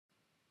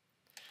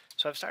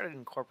So I've started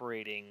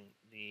incorporating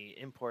the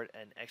import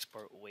and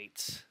export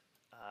weights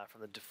from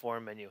the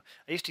deform menu.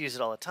 I used to use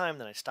it all the time,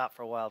 then I stopped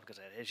for a while because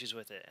I had issues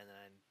with it, and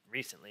then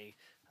recently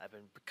I've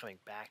been coming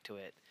back to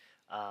it.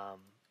 Um,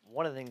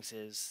 One of the things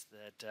is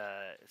that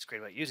it's great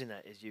about using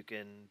that is you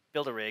can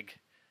build a rig,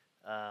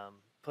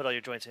 put all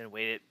your joints in,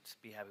 weight it,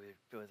 be happy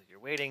with your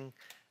weighting,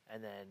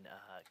 and then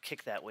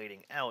kick that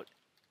weighting out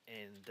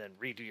and then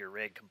redo your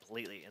rig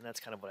completely. And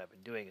that's kind of what I've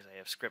been doing is I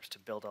have scripts to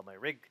build all my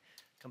rig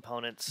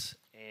components,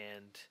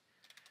 and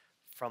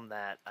from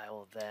that I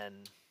will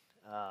then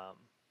um,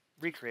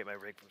 recreate my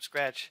rig from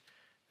scratch.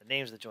 The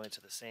names of the joints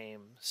are the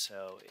same,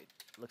 so it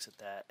looks at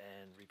that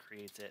and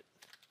recreates it,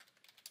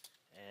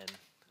 and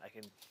I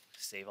can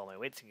save all my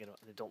weights and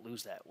don't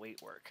lose that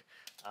weight work.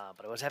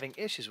 But I was having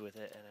issues with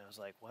it, and I was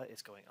like, what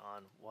is going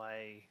on?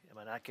 Why am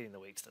I not getting the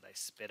weights that I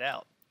spit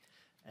out?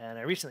 And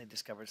I recently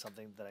discovered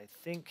something that I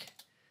think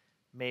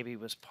maybe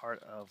was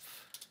part of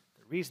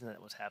the reason that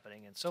it was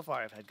happening, and so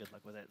far I've had good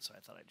luck with it, so I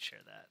thought I'd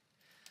share that.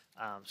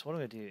 So what I'm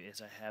going to do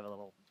is I have a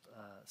little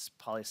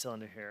poly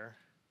cylinder here,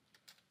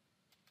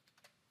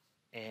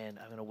 and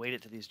I'm going to weight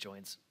it to these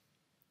joints.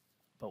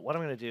 But what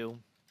I'm going to do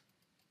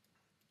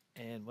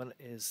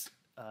is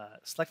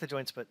select the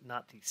joints, but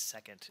not the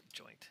second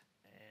joint,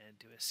 and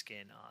do a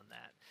skin on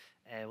that.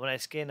 And when I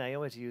skin, I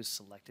always use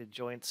selected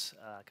joints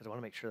because I want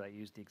to make sure that I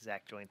use the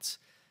exact joints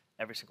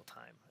every single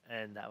time.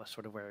 And that was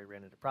sort of where I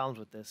ran into problems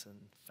with this and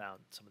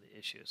found some of the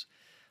issues.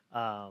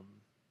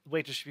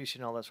 Weight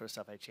distribution, all that sort of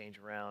stuff I change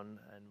around,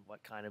 and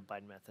what kind of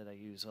bind method I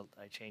use,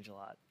 I change a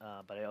lot.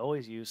 But I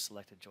always use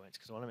selected joints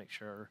because I want to make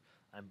sure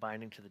I'm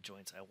binding to the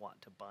joints I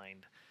want to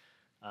bind.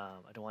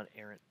 I don't want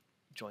errant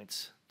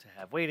joints to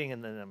have weighting,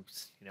 and then if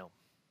I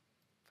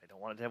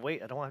don't want it to have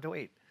weight, I don't want it to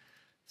wait.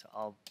 So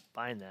I'll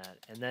bind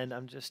that, and then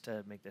I'm just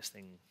to make this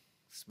thing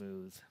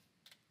smooth.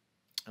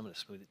 I'm going to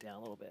smooth it down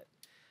a little bit,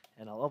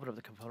 and I'll open up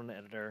the component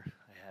editor.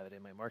 I have it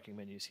in my marking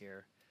menus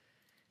here.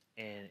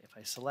 And if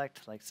I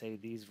select, like, say,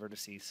 these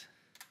vertices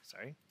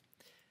right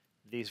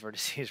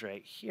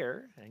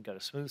here, and go to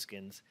Smooth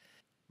Skins,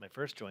 my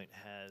first joint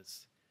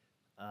has,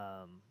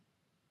 well,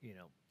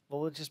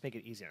 we'll just make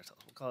it easy on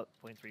ourselves. We'll call it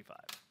 0.35,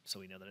 so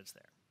we know that it's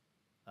there.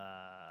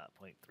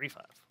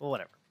 0.35, well,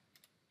 whatever.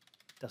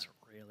 Doesn't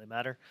really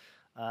matter.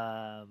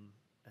 And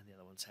the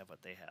other ones have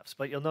what they have.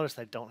 But you'll notice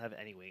I don't have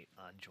any weight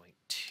on joint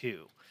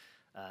 2,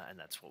 and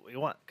that's what we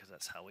want because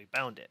that's how we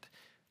bound it.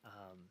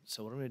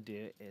 So what I'm going to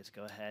do is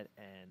go ahead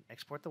and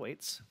export the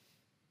weights.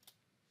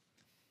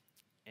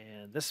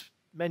 And this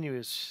menu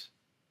is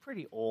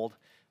pretty old.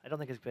 I don't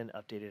think it's been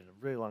updated in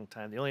a really long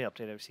time. The only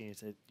update I've seen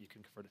is that you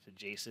can convert it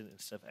to JSON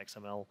instead of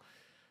XML.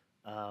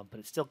 But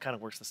it still kind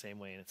of works the same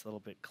way, and it's a little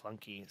bit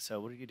clunky.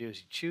 So what you do is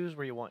you choose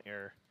where you want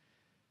your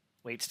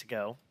weights to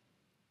go.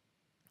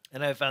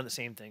 And I've found the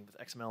same thing with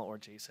XML or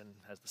JSON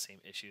has the same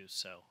issues,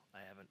 so I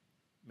haven't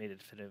made a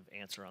definitive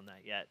answer on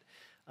that yet.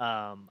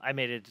 I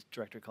made a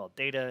directory called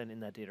data, and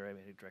in that data I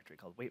made a directory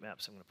called weight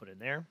maps. I'm going to put in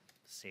there,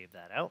 save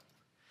that out.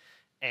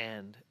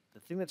 And the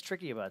thing that's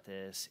tricky about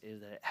this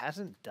is that it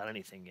hasn't done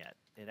anything yet.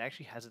 It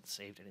actually hasn't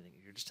saved anything.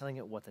 You're just telling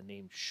it what the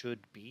name should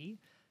be.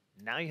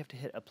 Now you have to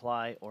hit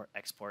apply or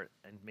export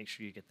and make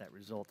sure you get that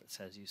result that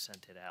says you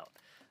sent it out.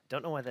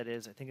 Don't know why that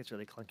is. I think it's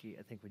really clunky.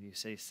 I think when you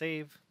say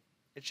save,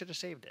 it should have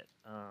saved it.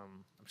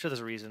 I'm sure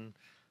there's a reason.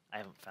 I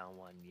haven't found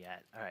one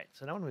yet. All right,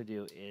 so now what I'm going to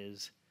do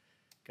is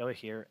go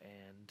here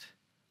and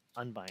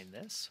unbind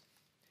this.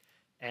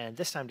 And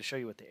this time, to show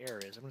you what the error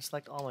is, I'm going to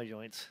select all my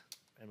joints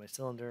and my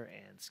cylinder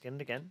and skin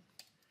it again.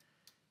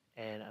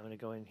 And I'm going to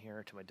go in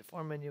here to my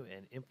deform menu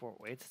and import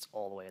weights. It's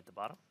all the way at the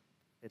bottom.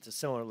 It's a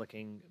similar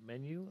looking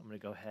menu. I'm going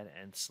to go ahead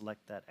and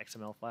select that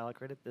XML file I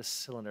created. This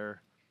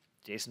cylinder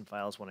JSON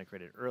file is one I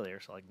created earlier,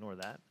 so I'll ignore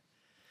that.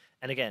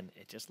 And again,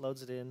 it just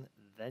loads it in.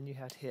 Then you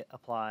have to hit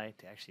apply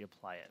to actually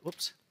apply it.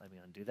 Whoops, let me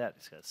undo that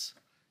because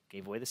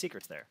gave away the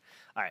secrets there.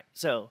 All right,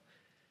 so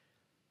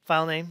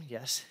file name,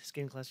 yes.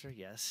 Skin cluster,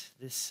 yes.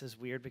 This is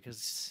weird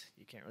because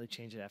you can't really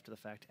change it after the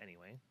fact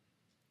anyway.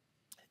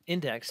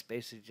 Index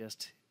basically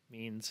just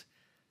means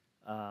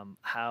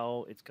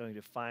how it's going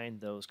to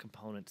find those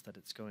components that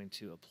it's going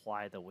to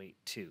apply the weight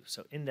to.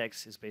 So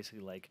index is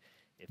basically like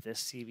if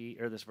this CV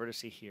or this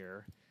vertice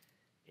here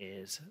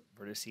is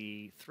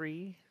vertice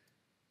 3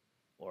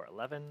 or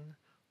 11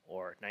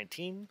 or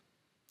 19,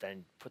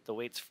 then put the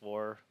weights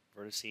for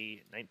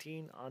vertice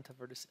 19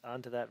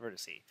 onto that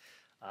vertice.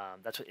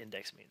 That's what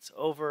index means.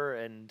 Over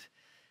and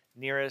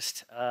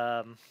nearest,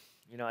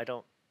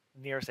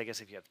 nearest, I guess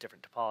if you have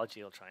different topology,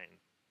 you'll try and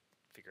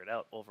figure it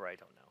out. Over, I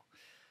don't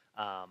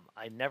know.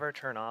 I never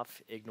turn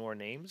off ignore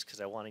names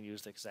because I want to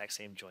use the exact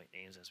same joint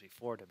names as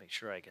before to make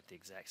sure I get the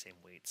exact same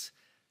weights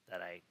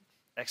that I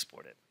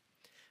exported.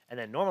 And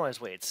then normalize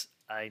weights,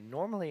 I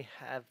normally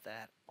have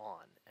that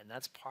on, and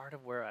that's part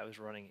of where I was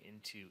running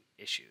into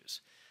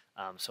issues.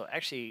 So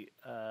actually,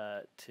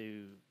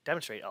 to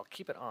demonstrate, I'll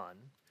keep it on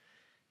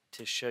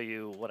to show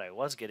you what I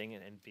was getting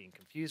and being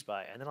confused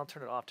by, and then I'll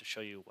turn it off to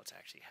show you what's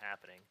actually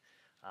happening.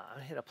 I'm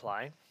going to hit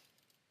apply,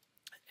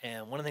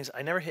 and one of the things,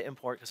 I never hit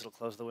import because it'll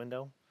close the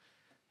window.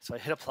 So I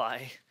hit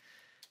apply,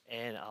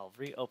 and I'll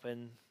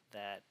reopen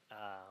that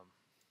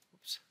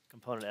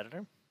component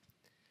editor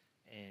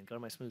and go to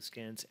my smooth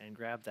skins and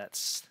grab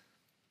those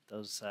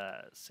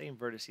same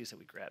vertices that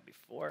we grabbed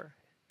before.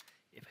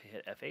 If I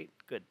hit F8,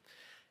 good.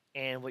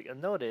 And what you'll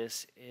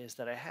notice is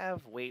that I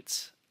have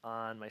weights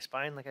on my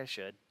spine like I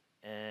should,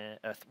 and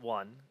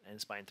 1,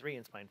 and spine 3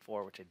 and spine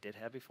 4, which I did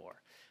have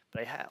before.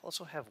 But I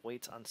also have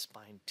weights on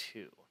spine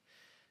 2.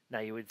 Now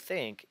you would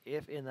think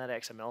if in that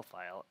XML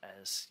file,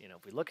 as you know,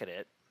 if we look at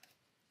it,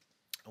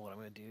 what I'm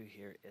going to do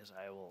here is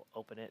I will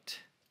open it.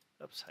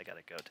 Oops, I got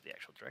to go to the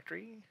actual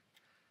directory.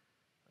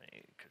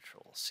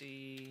 Control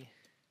C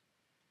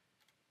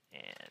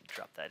and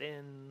drop that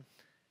in,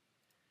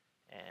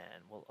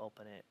 and we'll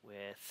open it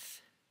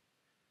with,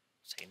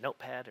 say,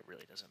 Notepad. It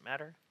really doesn't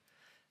matter.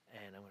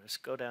 And I'm going to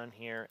just go down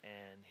here,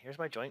 and here's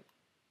my joint,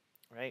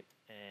 right?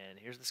 And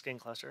here's the skin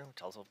cluster,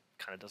 which also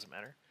kind of doesn't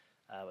matter.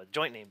 But the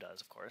joint name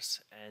does, of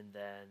course, and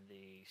then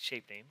the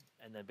shape name,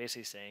 and then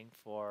basically saying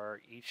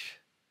for each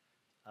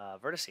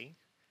vertice,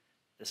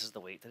 this is the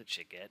weight that it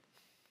should get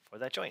for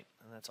that joint,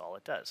 and that's all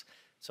it does.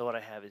 So what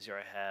I have is here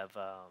I have,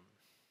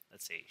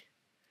 let's see,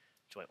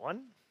 joint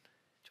 1,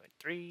 joint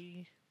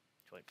 3,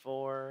 joint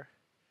 4,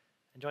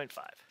 and joint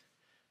 5.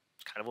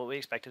 It's kind of what we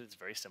expected. It's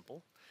very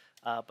simple,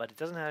 but it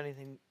doesn't have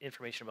anything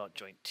information about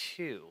joint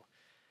 2,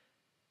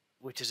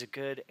 which is a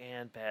good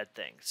and bad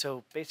thing.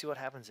 So basically what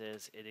happens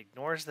is it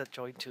ignores that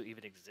joint 2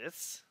 even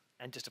exists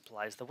and just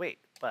applies the weight.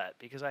 But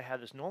because I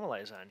have this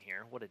normalize on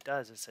here, what it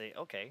does is say,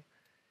 okay,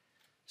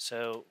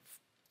 so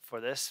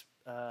for this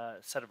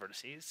set of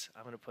vertices,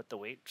 I'm going to put the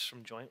weights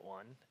from joint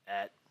 1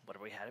 at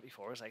whatever we had it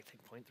before, was I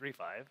think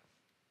 0.35,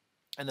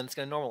 and then it's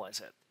going to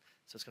normalize it.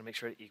 So it's going to make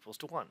sure it equals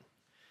to 1.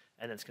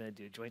 And then it's going to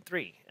do joint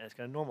 3, and it's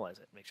going to normalize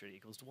it, make sure it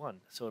equals to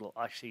 1. So it'll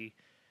actually,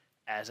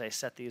 as I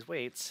set these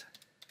weights,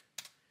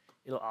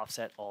 it'll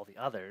offset all the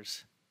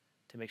others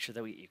to make sure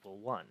that we equal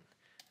 1.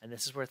 And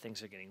this is where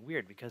things are getting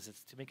weird, because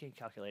it's to make a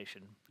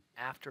calculation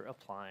after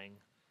applying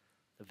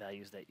the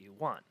values that you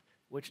want,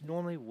 which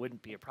normally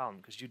wouldn't be a problem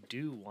because you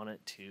do want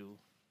it to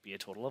be a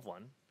total of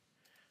 1.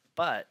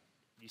 But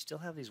you still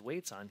have these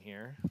weights on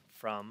here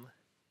from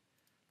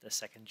the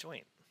second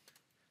joint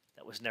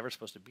that was never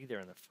supposed to be there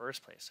in the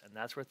first place. And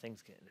that's where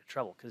things get into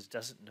trouble, because it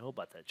doesn't know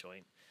about that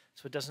joint,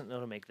 so it doesn't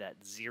know to make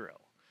that 0.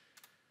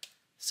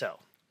 So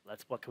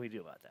what can we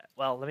do about that?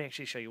 Well, let me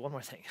actually show you one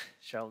more thing.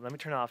 So let me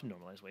turn off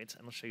normalize weights,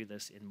 and I'll show you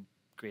this in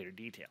greater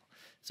detail.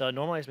 So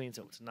normalize means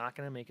that it's not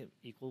going to make it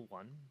equal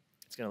 1.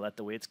 It's going to let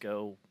the weights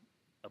go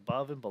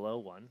above and below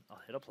 1. I'll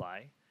hit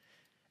apply,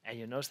 and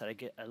you'll notice that I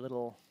get a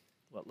little,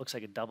 what looks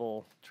like a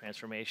double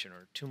transformation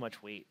or too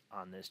much weight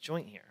on this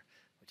joint here,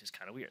 which is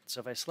kind of weird. So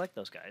if I select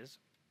those guys,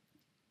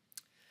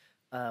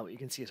 what you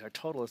can see is our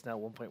total is now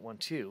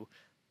 1.12,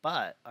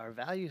 but our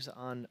values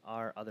on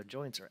our other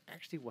joints are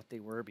actually what they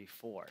were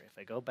before. If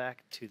I go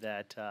back to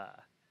that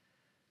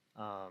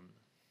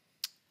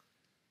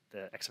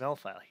the XML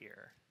file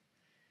here,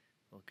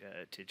 we'll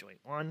go to joint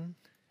 1,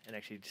 and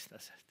actually just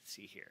let's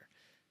see here.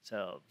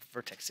 So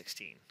vertex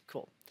 16,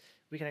 cool.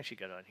 We can actually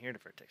go down here to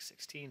vertex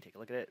 16, take a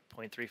look at it,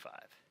 0.35,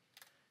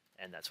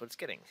 and that's what it's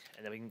getting.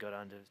 And then we can go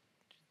down to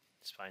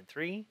spine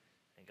 3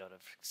 and go to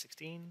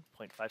 16,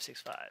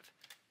 0.565,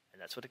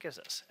 and that's what it gives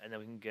us. And then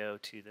we can go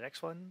to the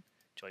next one,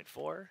 joint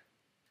 4,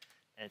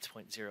 and it's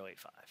 0.085,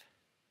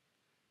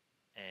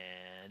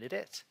 and it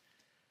is.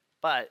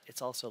 But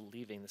it's also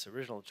leaving this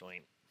original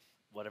joint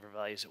whatever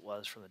values it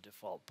was from the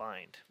default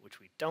bind, which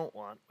we don't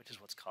want, which is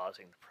what's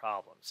causing the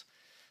problems.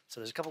 So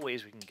there's a couple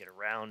ways we can get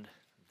around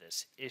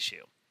this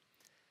issue.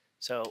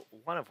 So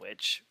one of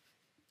which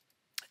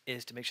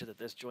is to make sure that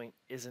this joint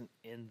isn't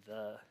in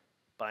the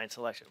bind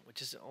selection,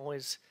 which isn't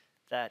always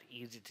that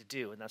easy to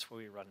do, and that's where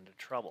we run into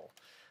trouble.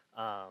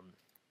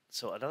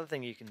 So another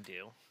thing you can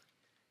do,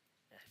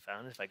 I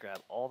found, if I grab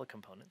all the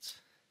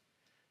components,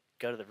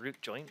 go to the root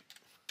joint,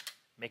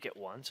 make it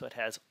 1, so it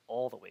has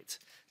all the weights.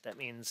 That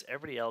means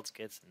everybody else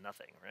gets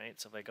nothing,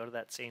 right? So if I go to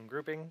that same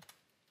grouping,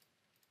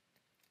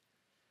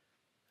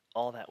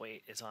 all that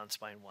weight is on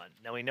spine 1.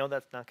 Now we know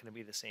that's not going to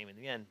be the same in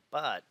the end,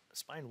 but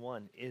spine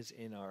 1 is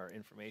in our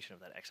information of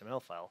that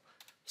XML file,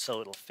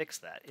 so it'll fix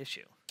that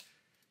issue.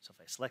 So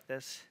if I select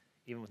this,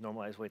 even with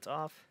normalized weights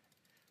off,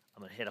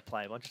 I'm going to hit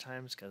apply a bunch of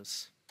times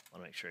because I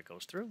want to make sure it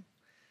goes through.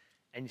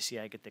 And you see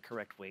I get the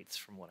correct weights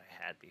from what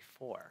I had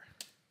before.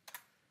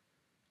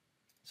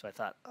 So I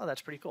thought, oh,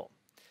 that's pretty cool.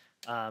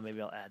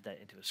 Maybe I'll add that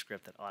into a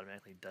script that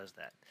automatically does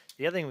that.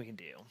 The other thing we can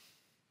do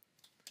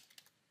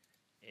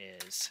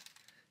is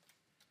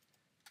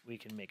we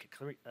can make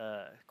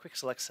a quick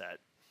select set.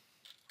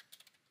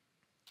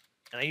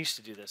 And I used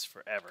to do this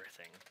for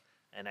everything.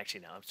 And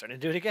actually now I'm starting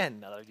to do it again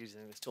now that I'm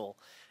using this tool.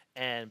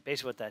 And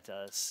basically what that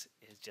does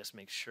is just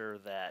make sure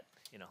that,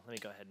 let me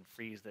go ahead and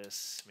freeze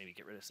this, maybe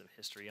get rid of some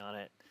history on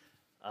it.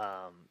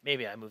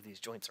 Maybe I move these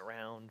joints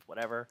around,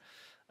 whatever,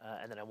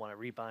 and then I want to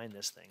rebind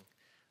this thing.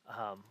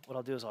 What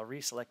I'll do is I'll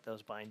reselect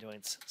those bind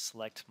joints,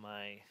 select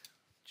my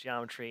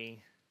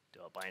geometry,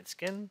 do a bind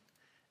skin,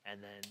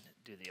 and then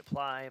do the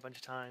apply a bunch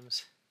of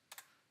times.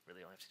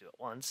 Really only have to do it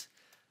once.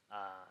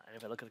 And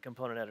if I look at the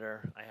component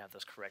editor, I have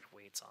those correct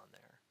weights on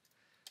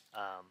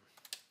there.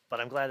 But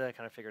I'm glad that I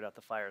kind of figured out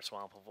the fire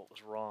swamp of what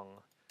was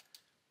wrong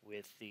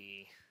with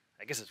the,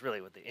 I guess it's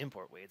really with the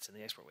import weights and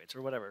the export weights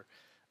or whatever,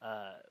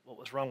 what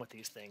was wrong with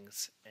these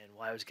things and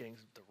why I was getting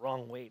the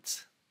wrong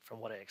weights from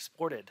what I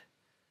exported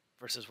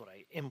versus what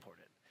I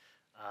imported.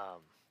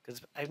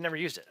 Because I've never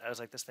used it. I was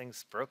like, this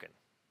thing's broken.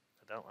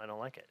 I don't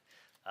like it.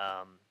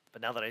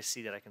 But now that I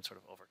see that I can sort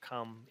of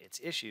overcome its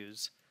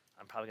issues,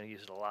 I'm probably going to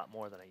use it a lot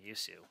more than I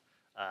used to.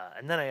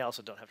 And then I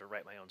also don't have to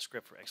write my own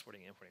script for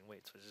exporting and importing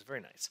weights, which is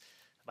very nice.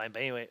 If I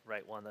may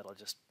write one that'll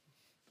just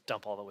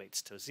dump all the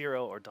weights to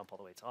 0 or dump all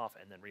the weights off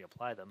and then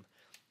reapply them,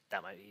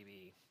 that might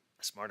be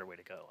a smarter way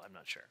to go. I'm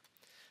not sure.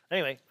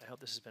 Anyway, I hope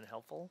this has been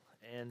helpful,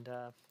 and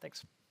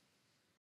thanks.